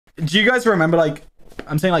Do you guys remember, like,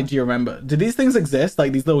 I'm saying, like, do you remember? Do these things exist?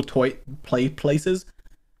 Like, these little toy play places?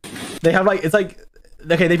 They have, like, it's like,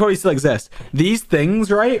 okay, they probably still exist. These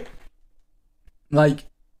things, right? Like,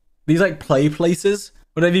 these, like, play places,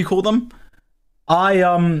 whatever you call them.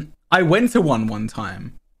 I went to one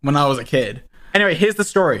time when I was a kid. Anyway, here's the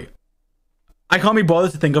story. I can't be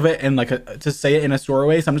bothered to think of it in, like, to say it in a story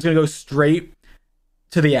way, so I'm just gonna go straight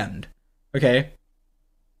to the end. Okay?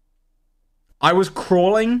 I was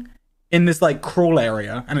crawling in this, like, crawl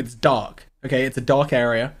area, and it's dark. Okay, it's a dark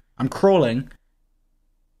area. I'm crawling,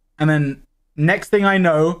 and then next thing I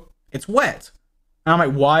know, it's wet. And I'm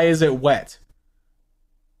like, why is it wet?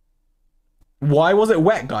 Why was it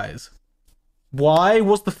wet, guys? Why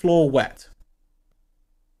was the floor wet?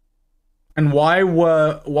 And why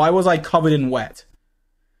was I covered in wet?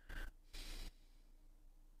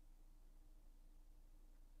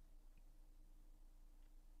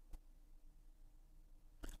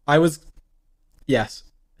 I was, yes.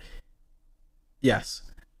 Yes.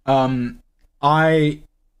 I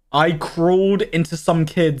crawled into some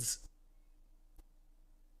kid's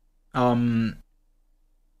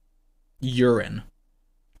urine.